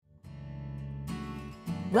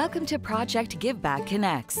Welcome to Project Give Back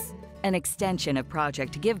Connects, an extension of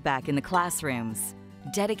Project Give Back in the classrooms,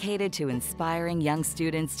 dedicated to inspiring young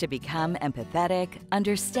students to become empathetic,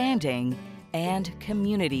 understanding, and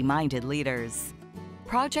community-minded leaders.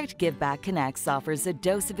 Project Give Back Connects offers a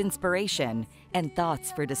dose of inspiration and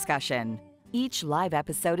thoughts for discussion. Each live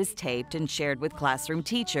episode is taped and shared with classroom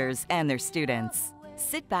teachers and their students.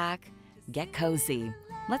 Sit back, get cozy.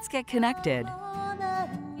 Let's get connected.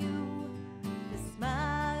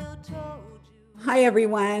 Hi,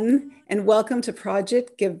 everyone, and welcome to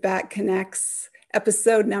Project Give Back Connects,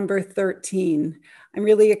 episode number 13. I'm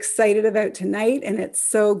really excited about tonight, and it's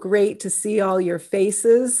so great to see all your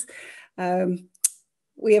faces.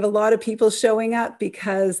 We have a lot of people showing up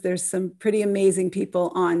because there's some pretty amazing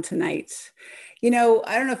people on tonight. You know,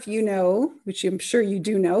 I don't know if you know, which I'm sure you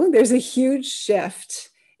do know, there's a huge shift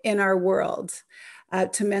in our world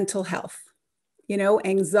to mental health. You know,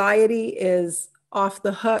 anxiety is off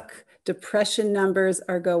the hook. Depression numbers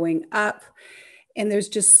are going up. And there's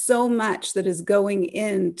just so much that is going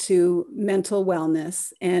into mental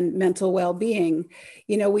wellness and mental well-being.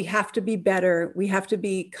 You know, we have to be better. We have to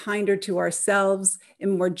be kinder to ourselves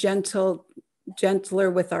and more gentler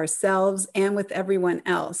with ourselves and with everyone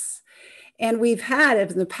else. And we've had,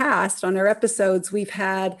 in the past, on our episodes, we've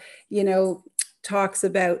had, you know, talks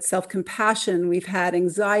about self-compassion, we've had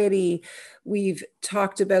anxiety, we've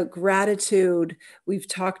talked about gratitude, we've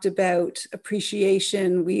talked about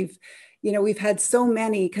appreciation, we've had so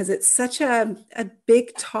many because it's such a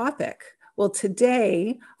big topic. Well,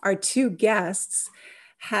 today, our two guests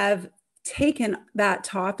have taken that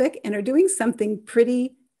topic and are doing something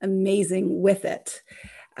pretty amazing with it.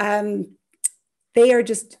 They are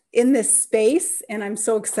just in this space, and I'm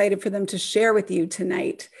so excited for them to share with you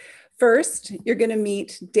tonight. First, you're going to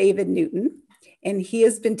meet David Newton, and he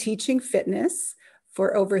has been teaching fitness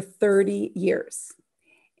for over 30 years.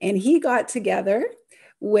 And he got together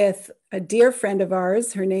with a dear friend of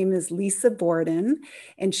ours. Her name is Lisa Borden,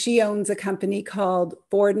 and she owns a company called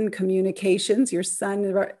Borden Communications. Your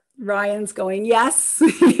son, Ryan's going, yes.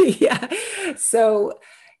 Yeah. So,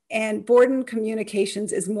 and Borden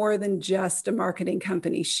Communications is more than just a marketing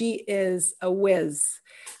company. She is a whiz.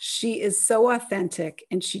 She is so authentic,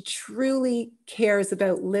 and she truly cares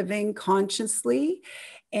about living consciously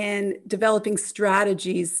and developing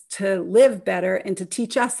strategies to live better and to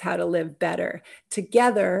teach us how to live better.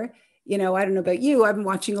 Together, you know, I don't know about you, I've been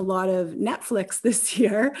watching a lot of Netflix this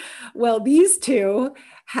year. Well, these two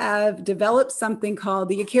have developed something called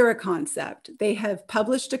the Akira Concept. They have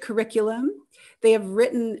published a curriculum. They have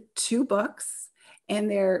written 2 books, and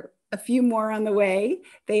they're a few more on the way.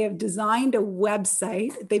 They have designed a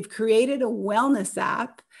website. They've created a wellness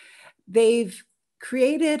app. They've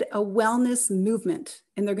created a wellness movement,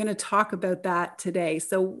 and they're going to talk about that today.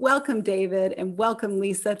 So welcome, David, and welcome,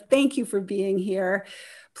 Lisa. Thank you for being here.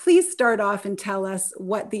 Please start off and tell us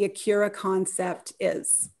what the Akira Concept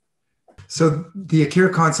is. So the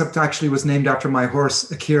Akira Concept actually was named after my horse,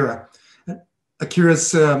 Akira. Akira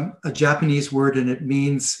is a Japanese word, and it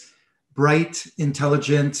means bright,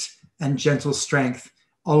 intelligent, and gentle strength.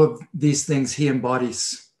 All of these things he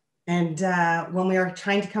embodies. And when we were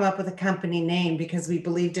trying to come up with a company name, because we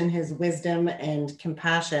believed in his wisdom and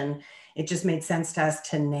compassion, it just made sense to us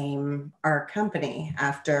to name our company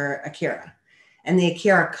after Akira. And the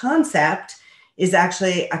Akira Concept is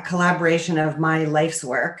actually a collaboration of my life's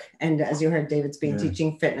work. And as you heard, David's been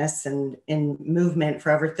teaching fitness and in movement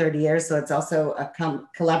for over 30 years. So it's also a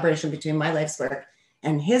collaboration between my life's work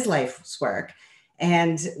and his life's work.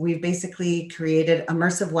 And we've basically created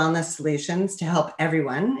immersive wellness solutions to help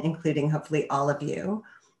everyone, including hopefully all of you,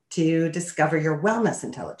 to discover your wellness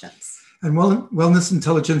intelligence. And wellness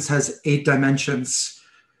intelligence has 8 dimensions: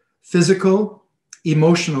 physical,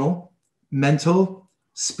 emotional, mental,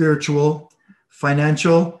 spiritual,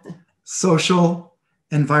 financial, social,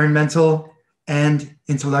 environmental, and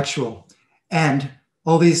intellectual. And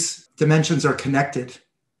all these dimensions are connected.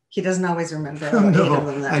 He doesn't always remember.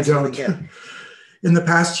 No, I don't. Really in the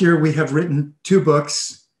past year, we have written 2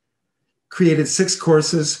 books, created 6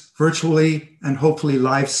 courses virtually and hopefully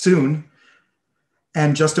live soon,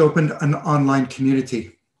 and just opened an online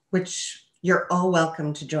community. Which you're all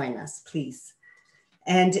welcome to join us, please.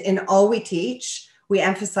 And in all we teach, we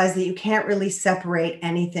emphasize that you can't really separate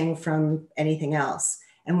anything from anything else.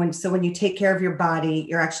 And when you take care of your body,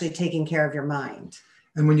 you're actually taking care of your mind.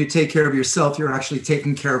 And when you take care of yourself, you're actually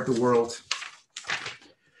taking care of the world.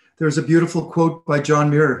 There's a beautiful quote by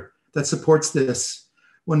John Muir that supports this.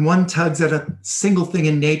 When one tugs at a single thing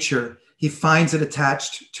in nature, he finds it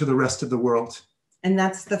attached to the rest of the world. And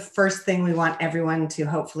that's the first thing we want everyone to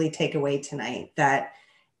hopefully take away tonight, that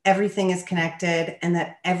everything is connected and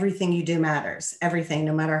that everything you do matters, everything,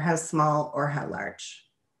 no matter how small or how large.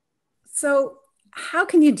 So how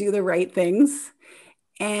can you do the right things?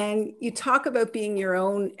 And you talk about being your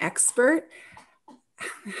own expert.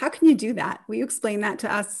 How can you do that? Will you explain that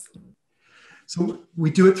to us? So we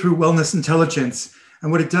do it through wellness intelligence.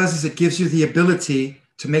 And what it does is it gives you the ability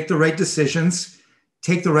to make the right decisions,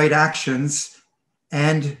 take the right actions,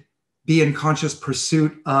 and be in conscious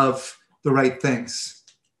pursuit of the right things.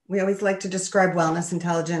 We always like to describe wellness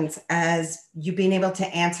intelligence as you being able to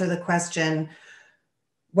answer the question,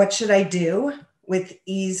 what should I do, with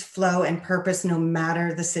ease, flow, and purpose, no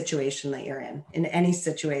matter the situation that you're in any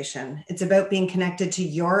situation. It's about being connected to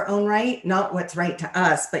your own right, not what's right to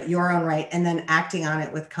us, but your own right, and then acting on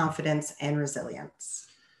it with confidence and resilience.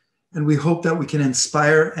 And we hope that we can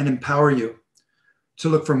inspire and empower you to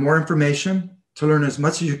look for more information, to learn as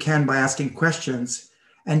much as you can by asking questions,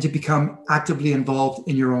 and to become actively involved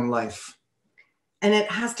in your own life. And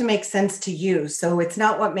it has to make sense to you. So it's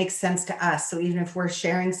not what makes sense to us. So even if we're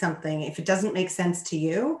sharing something, if it doesn't make sense to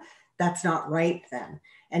you, that's not right then.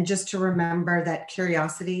 And just to remember that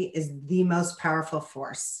curiosity is the most powerful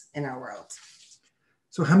force in our world.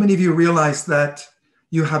 So how many of you realize that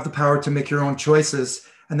you have the power to make your own choices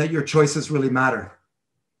and that your choices really matter?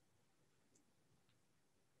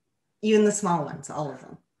 Even the small ones, all of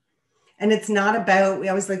them. And it's not about, we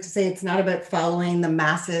always like to say, it's not about following the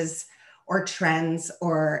masses or trends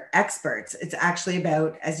or experts. It's actually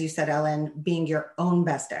about, as you said, Ellen, being your own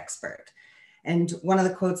best expert. And one of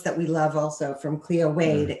the quotes that we love also from Cleo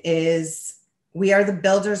Wade is, we are the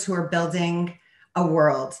builders who are building a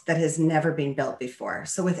world that has never been built before.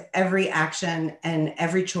 So with every action and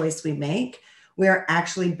every choice we make, we are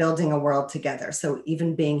actually building a world together. So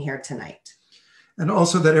even being here tonight. And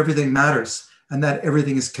also that everything matters and that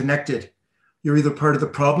everything is connected. You're either part of the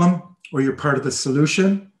problem or you're part of the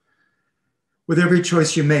solution. With every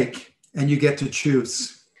choice you make, and you get to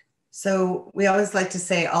choose. So we always like to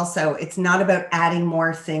say also, it's not about adding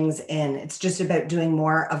more things in. It's just about doing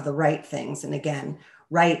more of the right things. And again,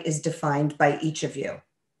 right is defined by each of you.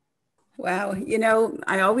 Wow. You know,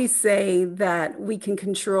 I always say that we can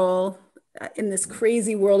control, in this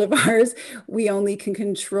crazy world of ours, we only can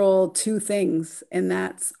control two things, and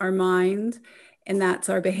that's our mind and that's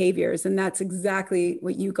our behaviors. And that's exactly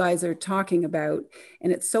what you guys are talking about.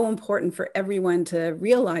 And it's so important for everyone to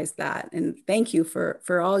realize that. And thank you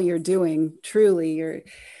for all you're doing. Truly,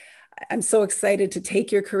 I'm so excited to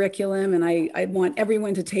take your curriculum, and I want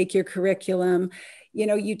everyone to take your curriculum. You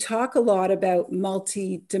know, you talk a lot about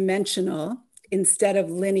multi-dimensional instead of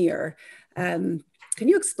linear. Can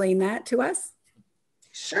you explain that to us?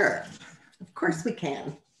 Sure. Of course we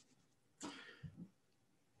can.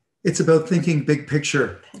 It's about thinking big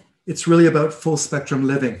picture. It's really about full spectrum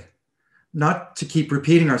living. Not to keep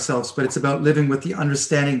repeating ourselves, but it's about living with the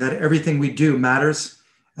understanding that everything we do matters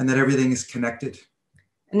and that everything is connected.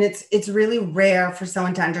 And it's really rare for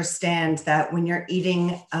someone to understand that when you're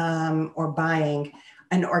eating or buying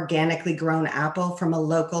an organically grown apple from a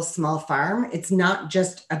local small farm, it's not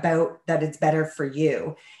just about that it's better for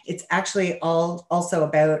you. It's actually also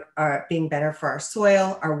about being better for our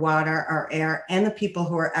soil, our water, our air, and the people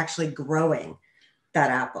who are actually growing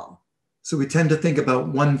that apple. So we tend to think about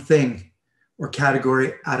one thing or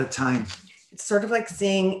category at a time. It's sort of like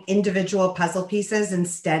seeing individual puzzle pieces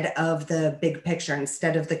instead of the big picture,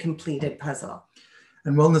 instead of the completed puzzle.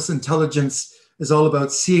 And wellness intelligence is all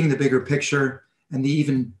about seeing the bigger picture and the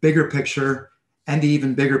even bigger picture and the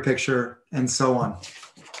even bigger picture, and so on.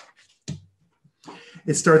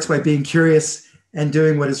 It starts by being curious and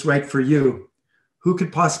doing what is right for you. Who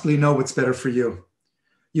could possibly know what's better for you?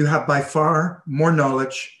 You have by far more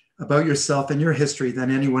knowledge about yourself and your history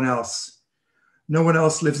than anyone else. No one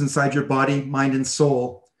else lives inside your body, mind, and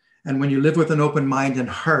soul. And when you live with an open mind and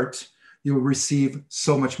heart, you will receive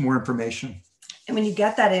so much more information. And when you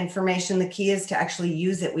get that information, the key is to actually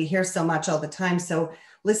use it. We hear so much all the time. So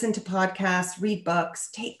listen to podcasts, read books,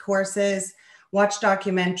 take courses, watch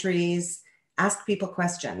documentaries, ask people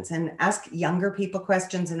questions, and ask younger people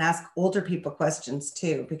questions and ask older people questions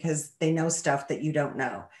too, because they know stuff that you don't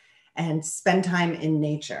know. And spend time in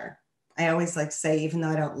nature. I always like to say, even though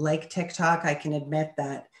I don't like TikTok, I can admit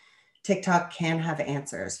that TikTok can have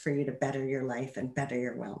answers for you to better your life and better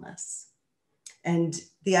your wellness. And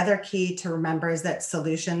the other key to remember is that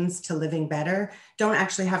solutions to living better don't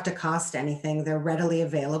actually have to cost anything. They're readily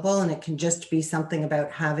available, and it can just be something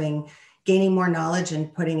about gaining more knowledge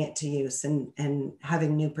and putting it to use and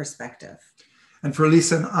having new perspective. And for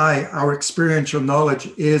Lisa and I, our experiential knowledge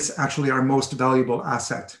is actually our most valuable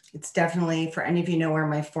asset. It's definitely, for any of you know where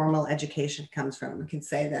my formal education comes from, we can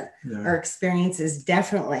say that our experience is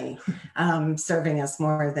definitely serving us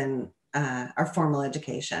more than our formal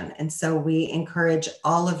education. And so we encourage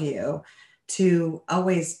all of you to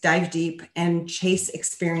always dive deep and chase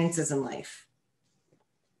experiences in life.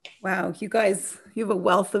 Wow, you guys, you have a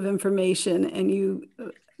wealth of information and you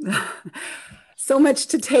so much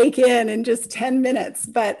to take in just 10 minutes.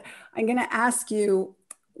 But I'm going to ask you,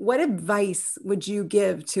 what advice would you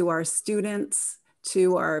give to our students,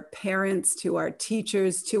 to our parents, to our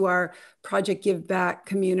teachers, to our Project Give Back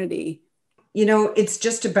community? You know, it's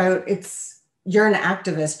just about, you're an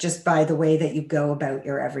activist just by the way that you go about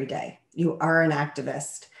your everyday. You are an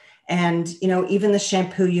activist. And, you know, even the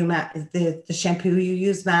shampoo the shampoo you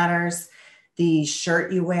use matters, the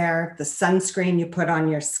shirt you wear, the sunscreen you put on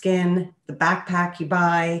your skin, the backpack you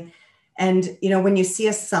buy. And, you know, when you see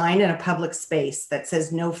a sign in a public space that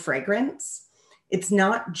says no fragrance, it's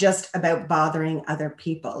not just about bothering other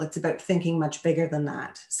people. It's about thinking much bigger than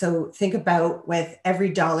that. So think about, with every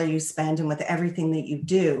dollar you spend and with everything that you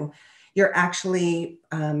do, you're actually,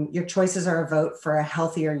 your choices are a vote for a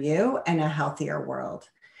healthier you and a healthier world.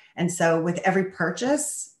 And so with every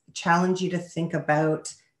purchase, I challenge you to think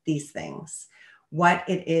about these things, what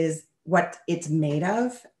it is, what it's made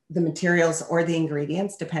of, the materials or the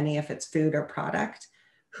ingredients, depending if it's food or product,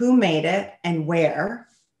 who made it and where,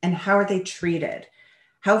 and how are they treated?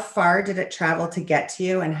 How far did it travel to get to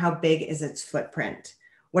you, and how big is its footprint?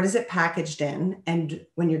 What is it packaged in? And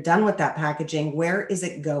when you're done with that packaging, where is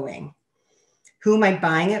it going? Who am I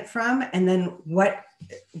buying it from? And then what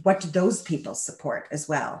do those people support as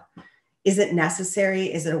well? Is it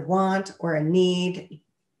necessary? Is it a want or a need?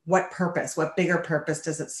 What purpose, what bigger purpose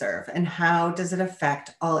does it serve? And how does it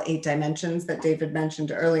affect all 8 dimensions that David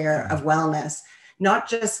mentioned earlier of wellness, not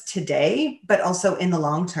just today, but also in the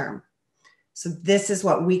long term? So this is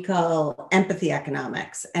what we call empathy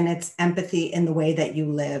economics. And it's empathy in the way that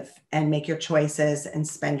you live and make your choices and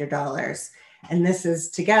spend your dollars. And this is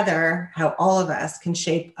together how all of us can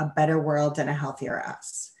shape a better world and a healthier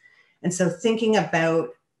us. And so thinking about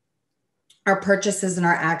our purchases and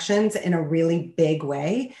our actions in a really big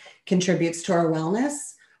way contributes to our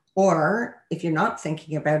wellness. Or if you're not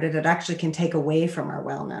thinking about it, it actually can take away from our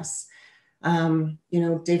wellness. You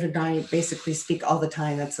know, David and I basically speak all the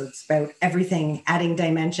time. It's about everything, adding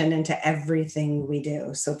dimension into everything we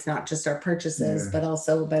do. So it's not just our purchases, but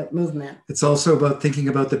also about movement. It's also about thinking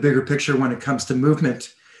about the bigger picture when it comes to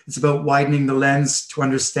movement. It's about widening the lens to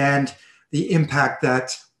understand the impact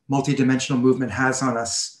that multidimensional movement has on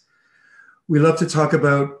us. We love to talk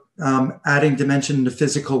about adding dimension to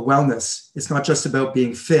physical wellness. It's not just about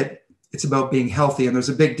being fit, it's about being healthy. And there's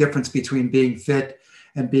a big difference between being fit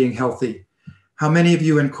and being healthy. How many of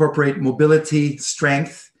you incorporate mobility,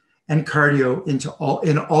 strength, and cardio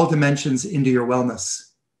in all dimensions into your wellness?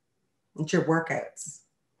 Into your workouts.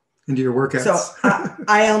 Into your workouts. So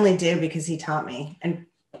I only do because he taught me. And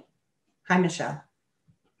hi, Michelle.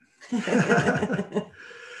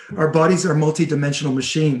 Our bodies are multidimensional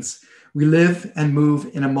machines. We live and move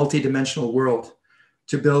in a multidimensional world.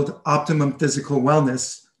 To build optimum physical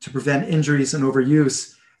wellness, to prevent injuries and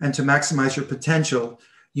overuse, and to maximize your potential,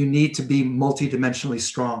 you need to be multidimensionally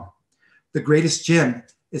strong. The greatest gym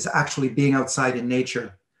is actually being outside in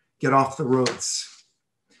nature. Get off the roads.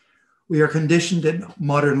 We are conditioned in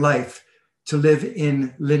modern life to live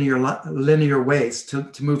in linear ways, to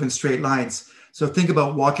move in straight lines. So think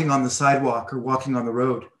about walking on the sidewalk or walking on the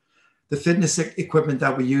road. The fitness equipment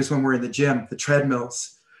that we use when we're in the gym, the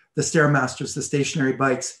treadmills, the Stairmasters, the stationary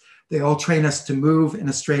bikes, they all train us to move in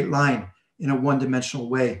a straight line in a one-dimensional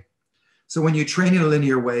way. So when you train in a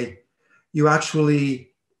linear way, you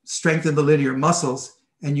actually strengthen the linear muscles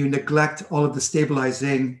and you neglect all of the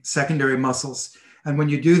stabilizing secondary muscles. And when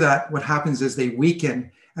you do that, what happens is they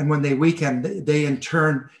weaken. And when they weaken, they in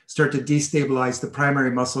turn start to destabilize the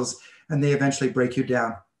primary muscles and they eventually break you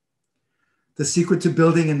down. The secret to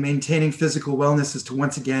building and maintaining physical wellness is to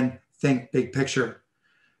once again think big picture.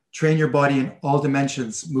 Train your body in all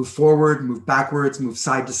dimensions. Move forward, move backwards, move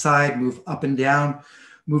side to side, move up and down,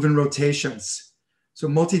 move in rotations. So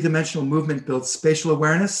multidimensional movement builds spatial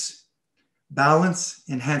awareness, balance,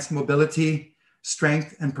 enhanced mobility,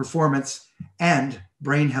 strength and performance, and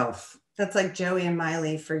brain health. That's like Joey and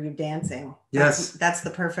Miley for you dancing. Yes. That's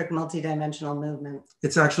the perfect multidimensional movement.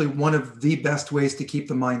 It's actually one of the best ways to keep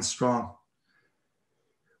the mind strong.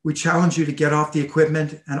 We challenge you to get off the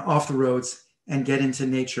equipment and off the roads and get into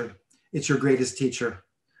nature. It's your greatest teacher.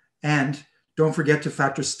 And don't forget to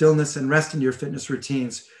factor stillness and rest into your fitness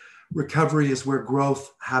routines. Recovery is where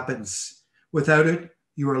growth happens. Without it,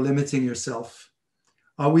 you are limiting yourself.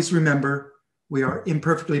 Always remember, we are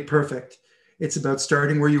imperfectly perfect. It's about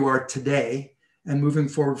starting where you are today and moving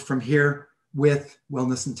forward from here with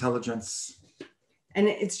wellness intelligence. And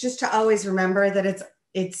it's just to always remember that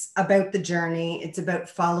it's about the journey. It's about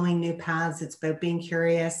following new paths. It's about being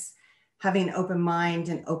curious, having an open mind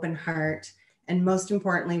and open heart. And most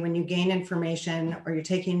importantly, when you gain information or you're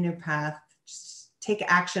taking a new path, just take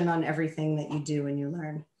action on everything that you do and you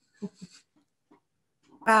learn.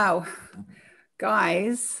 Wow,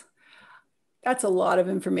 guys, that's a lot of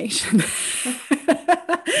information.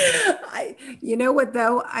 You know what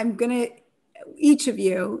though? I'm gonna, each of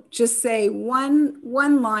you just say one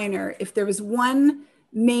liner. If there was one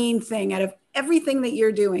main thing out of everything that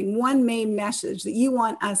you're doing, one main message that you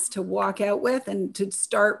want us to walk out with and to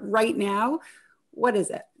start right now, what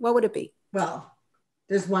is it? What would it be? Well,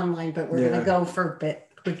 there's one line, but we're gonna go for a bit.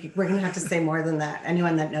 We're gonna have to say more than that.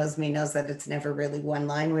 Anyone that knows me knows that it's never really one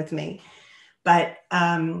line with me. But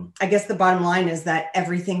I guess the bottom line is that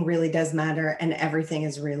everything really does matter and everything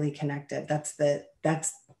is really connected. That's the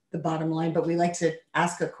bottom line. But we like to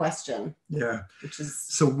ask a question. Yeah. Which is,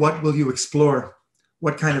 so what will you explore?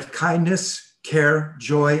 What kind of kindness, care,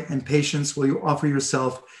 joy, and patience will you offer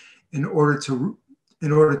yourself in order to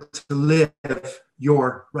live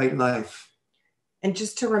your right life? And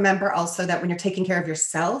just to remember also that when you're taking care of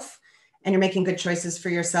yourself and you're making good choices for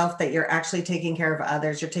yourself, that you're actually taking care of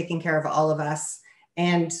others. You're taking care of all of us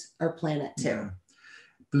and our planet too. Yeah.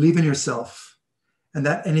 Believe in yourself and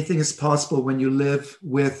that anything is possible when you live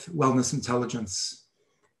with wellness intelligence.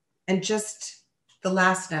 And just the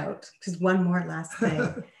last note, because one more last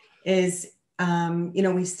thing is,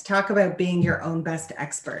 we talk about being your own best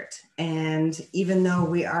expert. And even though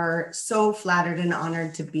we are so flattered and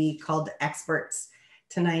honored to be called experts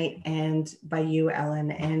tonight and by you,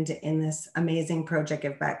 Ellen, and in this amazing Project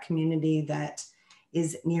Give Back community that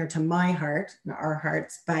is near to my heart, our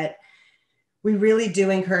hearts, but we really do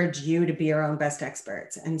encourage you to be your own best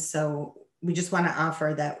experts. And so we just want to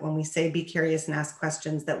offer that when we say be curious and ask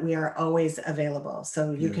questions, that we are always available.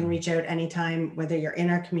 So you can reach out anytime, whether you're in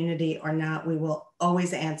our community or not. We will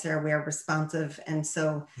always answer. We are responsive. And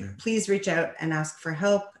so please reach out and ask for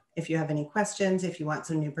help if you have any questions, if you want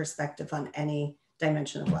some new perspective on any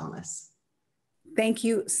dimension of wellness. Thank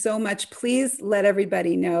you so much. Please let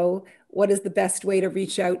everybody know what is the best way to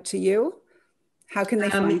reach out to you. How can they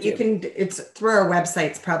find you? It's through our website.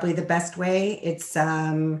 It's probably the best way. It's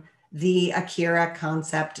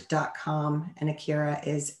theakiraconcept.com, and Akira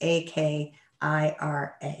is AKIRA,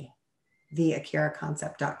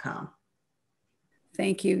 theakiraconcept.com.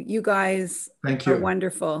 Thank you. You guys are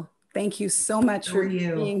wonderful. Thank you so much for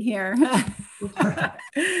being here.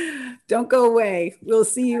 Don't go away. We'll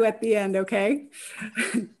see you at the end, okay?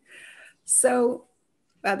 So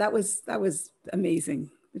that was amazing.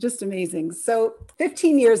 Just amazing. So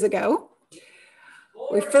 15 years ago,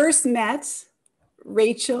 we first met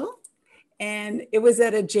Rachel, and it was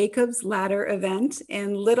at a Jacob's Ladder event,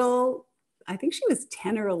 and I think she was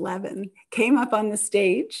 10 or 11, came up on the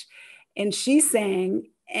stage and she sang,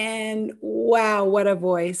 and wow, what a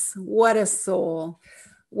voice, what a soul.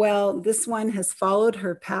 Well, this one has followed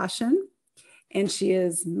her passion, and she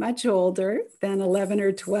is much older than 11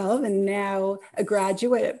 or 12 and now a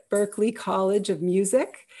graduate at Berklee College of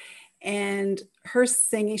Music. And her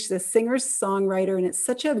singing, she's a singer-songwriter, and it's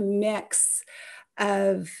such a mix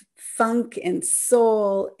of funk and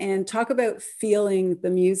soul, and talk about feeling the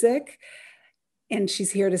music. And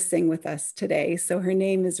she's here to sing with us today. So her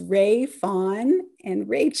name is Rae Fawn. And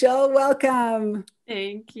Rachel, welcome.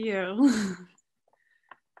 Thank you.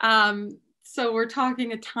 So we're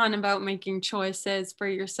talking a ton about making choices for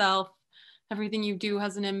yourself. Everything you do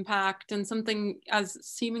has an impact, and something as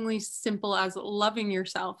seemingly simple as loving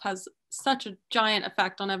yourself has such a giant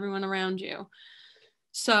effect on everyone around you.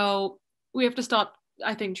 So we have to stop,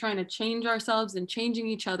 I think, trying to change ourselves and changing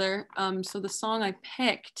each other. So the song I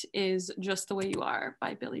picked is Just the Way You Are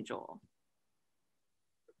by Billy Joel.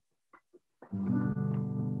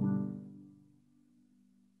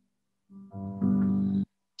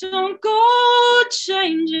 Don't go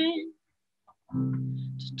changing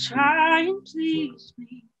to try and please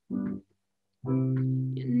me.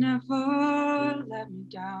 You never let me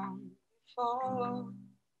down before.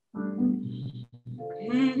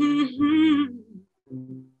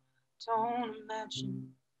 Don't imagine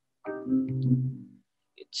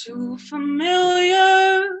you're too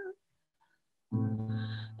familiar,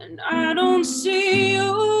 and I don't see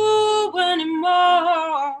you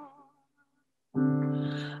anymore.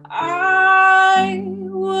 I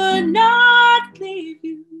would not leave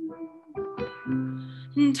you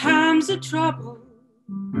in times of trouble.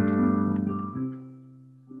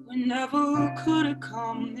 never could have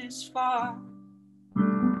come this far.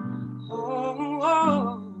 Oh,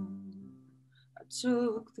 I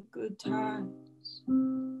took the good times,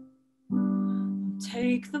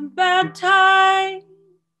 take the bad times.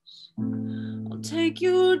 I'll take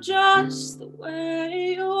you just the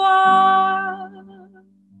way you are.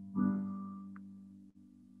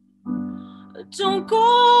 Don't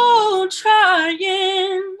go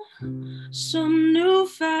trying some new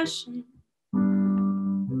fashion.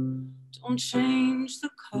 Don't change the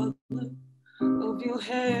color of your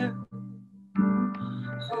hair.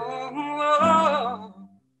 Oh,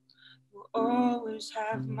 you'll always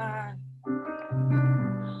have my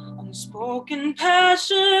unspoken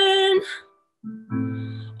passion.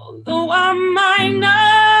 Although I might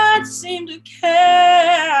not seem to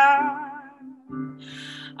care,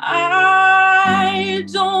 I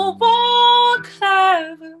don't want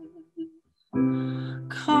clever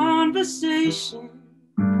conversation.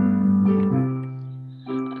 I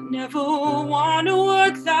never want to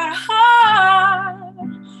work that hard.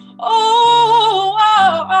 Oh,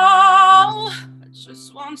 I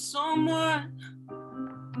just want someone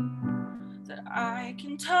that I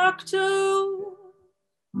can talk to.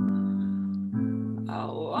 I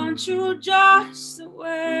want you just the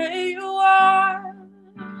way you are.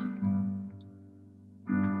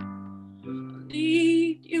 I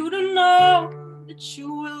need you to know that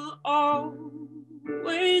you will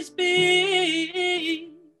always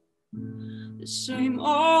be the same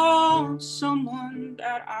old someone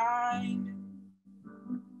that I knew.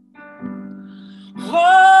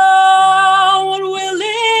 Oh, what will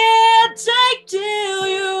it take till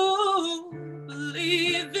you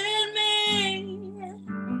believe in me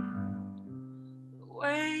the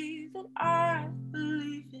way that I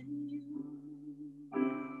believe in you?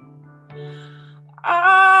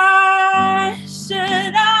 I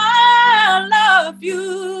said I love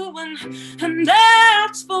you, and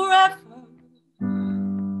that's forever.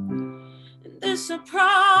 And this a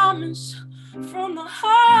promise from the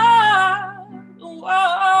heart. Whoa.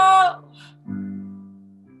 I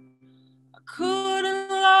couldn't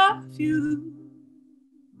love you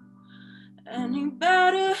any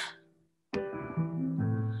better.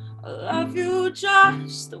 I love you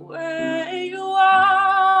just the way you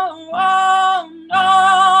are. Oh,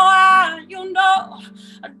 no, you know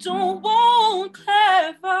I don't want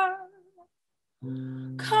clever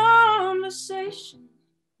conversation.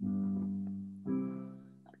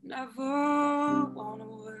 I never want to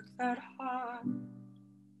work that hard.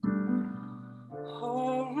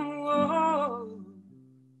 Oh,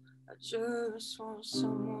 I just want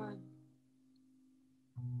someone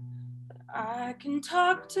that I can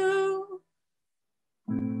talk to.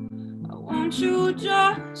 I want you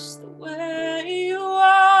just the way you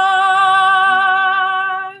are.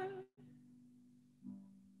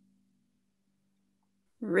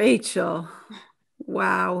 Rachel,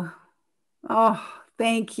 wow. Oh,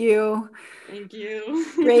 thank you. Thank you.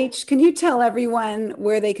 Rach, can you tell everyone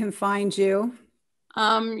where they can find you?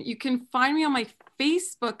 You can find me on my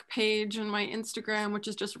Facebook page and my Instagram, which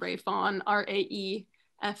is just Rae Fawn, RaeFawn,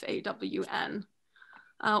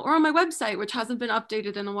 or on my website, which hasn't been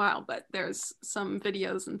updated in a while, but there's some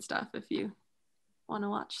videos and stuff if you want to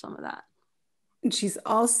watch some of that. And she's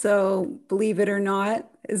also, believe it or not,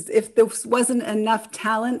 as if there wasn't enough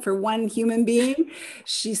talent for one human being,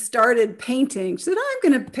 she started painting. She said, I'm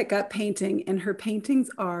going to pick up painting, and her paintings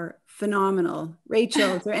are phenomenal.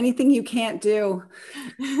 Rachel, is there anything you can't do?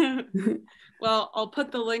 Well, I'll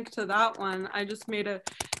put the link to that one. I just made a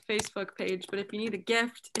Facebook page, but if you need a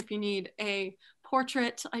gift, if you need a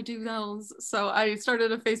portrait, I do those. So I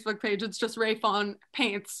started a Facebook page. It's just Rae Fawn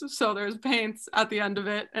Paints. So there's paints at the end of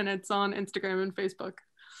it, and it's on Instagram and Facebook.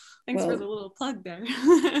 Thanks for the little plug there.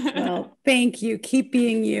 Well, thank you. Keep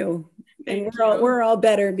being you. And we're all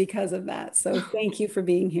better because of that. So thank you for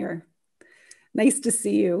being here. Nice to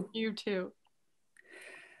see you. You too.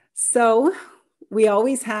 So we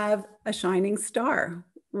always have a shining star.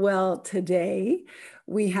 Well, today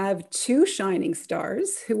we have two shining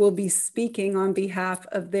stars who will be speaking on behalf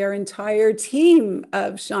of their entire team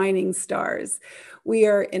of shining stars. We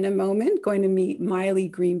are in a moment going to meet Miley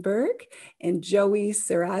Greenberg and Joey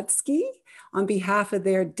Sieradzki on behalf of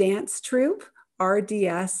their dance troupe,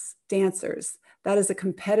 RDS Dancers. That is a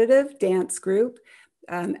competitive dance group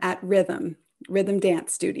at Rhythm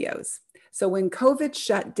Dance Studios. So when COVID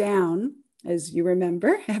shut down, as you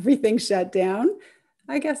remember, everything shut down.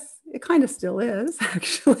 I guess it kind of still is,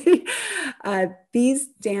 actually. These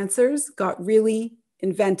dancers got really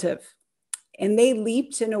inventive, and they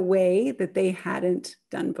leaped in a way that they hadn't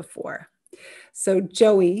done before. So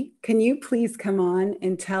Joey, can you please come on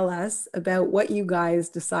and tell us about what you guys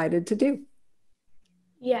decided to do?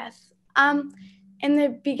 Yes. In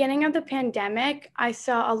the beginning of the pandemic, I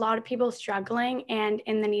saw a lot of people struggling and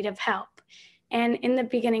in the need of help. And in the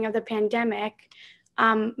beginning of the pandemic,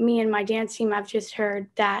 me and my dance team have just heard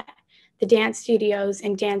that the dance studios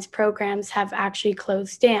and dance programs have actually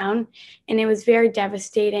closed down. And it was very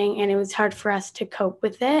devastating and it was hard for us to cope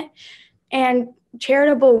with it. And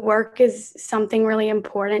charitable work is something really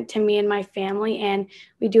important to me and my family. And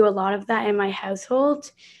we do a lot of that in my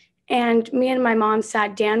household. And me and my mom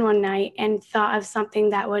sat down one night and thought of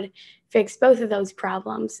something that would fix both of those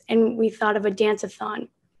problems. And we thought of a dance-a-thon.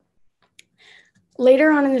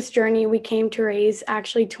 Later on in this journey, we came to raise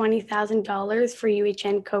actually $20,000 for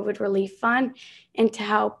UHN COVID Relief Fund and to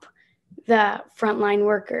help the frontline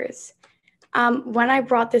workers. When I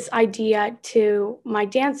brought this idea to my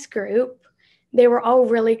dance group, they were all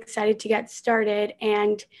really excited to get started,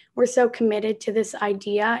 and we're so committed to this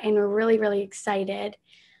idea, and we're really, really excited.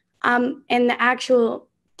 And the actual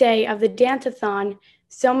day of the dance-a-thon,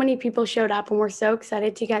 so many people showed up and we're so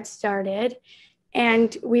excited to get started.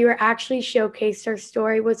 And we were actually showcased, our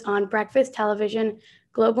story was on breakfast television,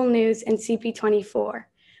 Global News, and CP24.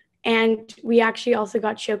 And we actually also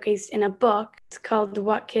got showcased in a book. It's called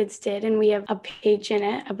What Kids Did, and we have a page in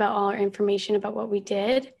it about all our information about what we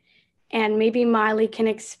did. And maybe Miley can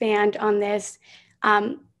expand on this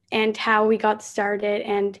and how we got started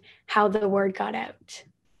and how the word got out.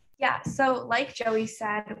 Yeah, so like Joey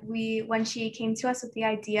said, when she came to us with the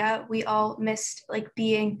idea, we all missed like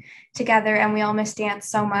being together and we all missed dance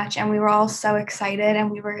so much, and we were all so excited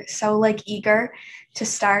and we were so like eager to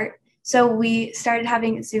start. So we started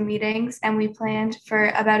having Zoom meetings and we planned for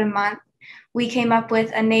about a month. We came up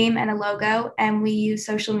with a name and a logo, and we used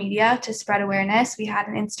social media to spread awareness. We had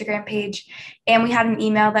an Instagram page and we had an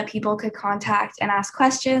email that people could contact and ask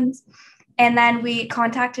questions. And then we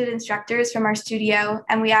contacted instructors from our studio,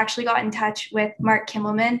 and we actually got in touch with Mark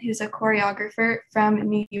Kimmelman, who's a choreographer from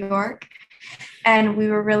New York. And we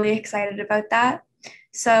were really excited about that.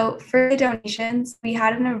 So for the donations, we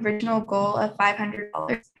had an original goal of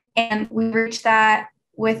 $500, and we reached that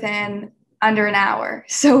within under an hour.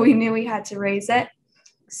 So we knew we had to raise it.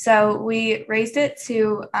 So we raised it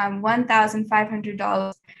to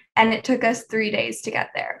 $1,500, and it took us 3 days to get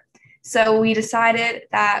there. So we decided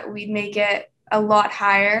that we'd make it a lot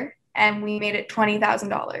higher, and we made it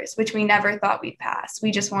 $20,000, which we never thought we'd pass. We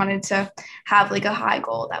just wanted to have like a high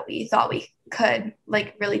goal that we thought we could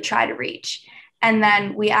like really try to reach. And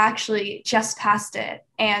then we actually just passed it,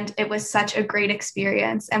 and it was such a great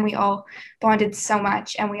experience, and we all bonded so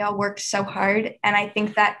much and we all worked so hard. And I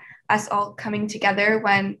think that us all coming together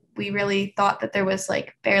when we really thought that there was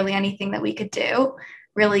like barely anything that we could do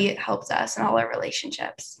really helped us in all our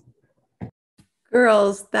relationships.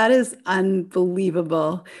 Girls, that is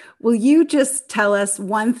unbelievable. Will you just tell us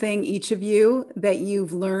one thing, each of you, that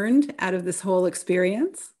you've learned out of this whole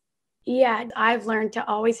experience? Yeah, I've learned to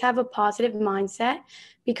always have a positive mindset,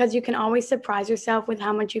 because you can always surprise yourself with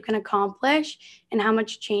how much you can accomplish and how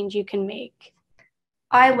much change you can make.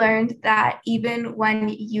 I learned that even when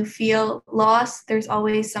you feel lost, there's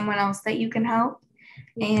always someone else that you can help,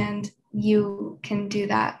 and you can do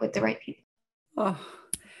that with the right people. Oh.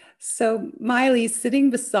 So Miley,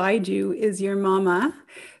 sitting beside you is your mama,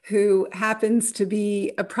 who happens to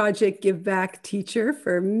be a Project Give Back teacher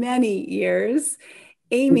for many years.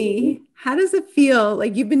 Amy, how does it feel?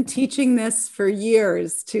 Like, you've been teaching this for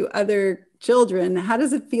years to other children. How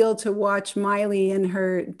does it feel to watch Miley and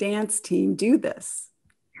her dance team do this?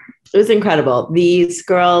 It was incredible. These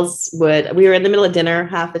girls we were in the middle of dinner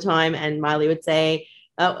half the time, and Miley would say,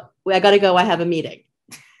 "Oh, I got to go. I have a meeting."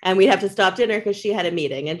 And we'd have to stop dinner because she had a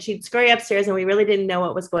meeting, and she'd scurry upstairs, and we really didn't know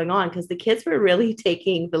what was going on because the kids were really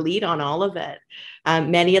taking the lead on all of it.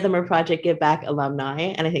 Many of them are Project Give Back alumni,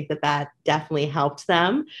 and I think that definitely helped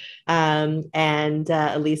them. And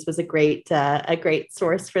Elise was a great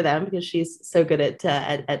source for them because she's so good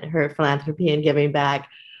at her philanthropy and giving back.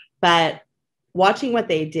 But watching what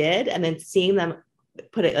they did and then seeing them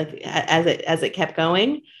put it like as it kept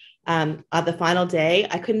going on the final day,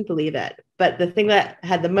 I couldn't believe it. But the thing that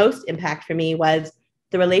had the most impact for me was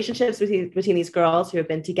the relationships between these girls who have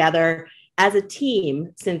been together as a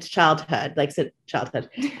team since childhood,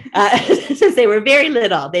 since they were very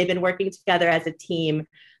little. They've been working together as a team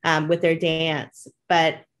with their dance.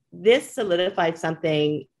 But this solidified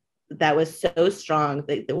something that was so strong.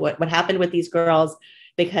 What happened with these girls,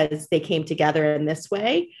 because they came together in this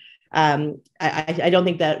way. I don't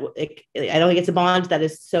think it's a bond that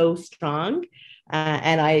is so strong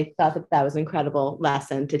And I thought that that was an incredible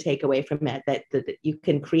lesson to take away from it, that you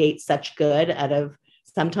can create such good out of,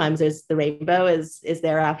 sometimes there's the rainbow is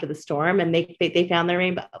there after the storm, and they found their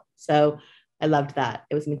rainbow. So I loved that.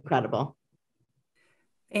 It was incredible.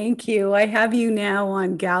 Thank you. I have you now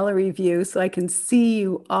on gallery view so I can see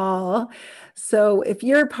you all. So if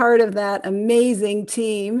you're part of that amazing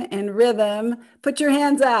team and rhythm, put your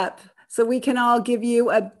hands up so we can all give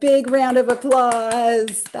you a big round of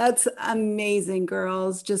applause. That's amazing,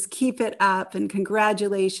 girls. Just keep it up, and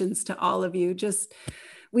congratulations to all of you.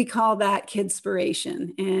 We call that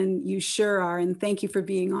kidspiration, and you sure are. And thank you for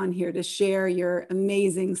being on here to share your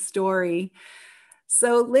amazing story.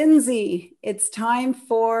 So Lindsay, it's time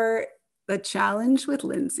for the challenge with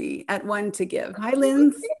Lindsay at One to Give. Hi,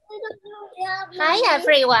 Lindsay. Hi,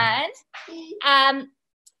 everyone.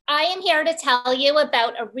 I am here to tell you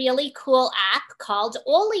about a really cool app called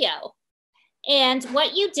Olio. And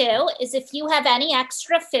what you do is, if you have any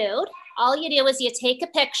extra food, all you do is you take a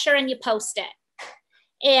picture and you post it.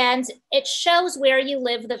 And it shows where you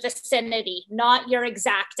live, the vicinity, not your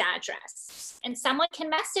exact address. And someone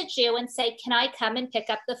can message you and say, can I come and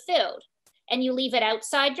pick up the food? And you leave it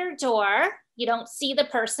outside your door. You don't see the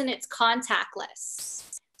person, it's contactless.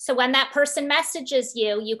 So when that person messages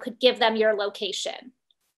you, you could give them your location.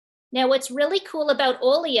 Now, what's really cool about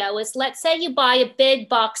Olio is, let's say you buy a big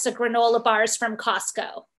box of granola bars from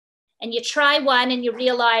Costco, and you try one and you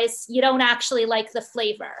realize you don't actually like the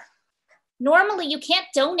flavor. Normally, you can't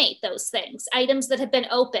donate those things, items that have been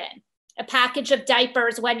open. A package of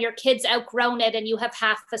diapers when your kid's outgrown it and you have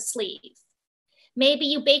half a sleeve. Maybe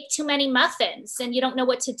you bake too many muffins and you don't know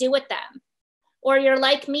what to do with them. Or you're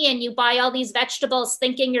like me and you buy all these vegetables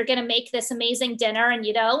thinking you're going to make this amazing dinner, and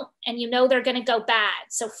you don't, and you know they're going to go bad.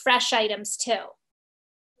 So fresh items too.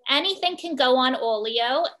 Anything can go on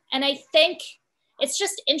Olio. And I think it's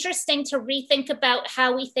just interesting to rethink about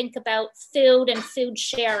how we think about food and food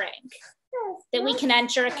sharing. That we can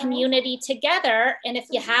enter a community together, and if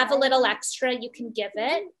you have a little extra, you can give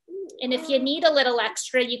it. And if you need a little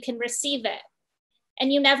extra, you can receive it.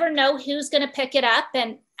 And you never know who's going to pick it up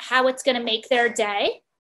and how it's going to make their day.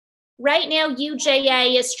 Right now,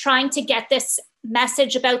 UJA is trying to get this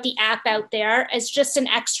message about the app out there as just an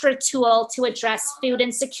extra tool to address food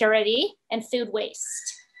insecurity and food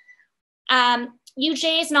waste.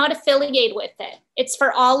 UJ is not affiliated with it. It's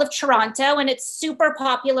for all of Toronto, and it's super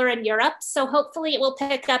popular in Europe. So hopefully it will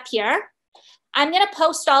pick up here. I'm going to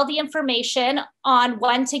post all the information on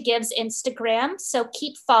One to Give's Instagram. So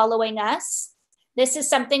keep following us. This is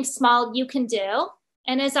something small you can do.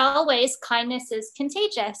 And as always, kindness is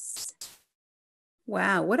contagious.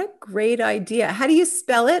 Wow, what a great idea. How do you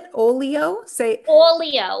spell it? Olio? Say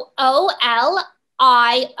Olio, Olio.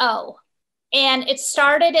 And it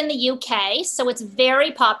started in the UK, so it's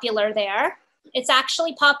very popular there. It's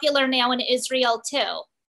actually popular now in Israel too.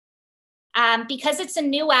 Because it's a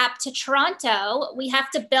new app to Toronto, we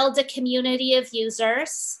have to build a community of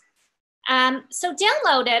users. So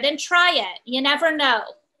download it and try it. You never know.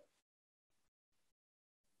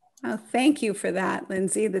 Oh, thank you for that,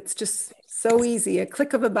 Lindsay. That's just so easy, a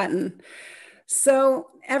click of a button. So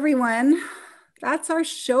everyone, that's our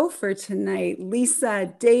show for tonight.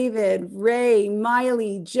 Lisa, David, Rae,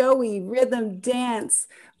 Miley, Joey, Rhythm Dance,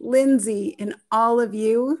 Lindsay, and all of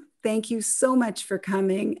you, thank you so much for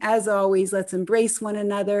coming. As always, let's embrace one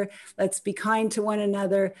another. Let's be kind to one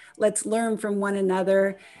another. Let's learn from one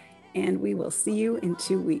another. And we will see you in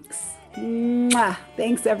 2 weeks. Mwah!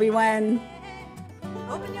 Thanks, everyone.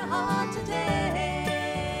 Open your heart today.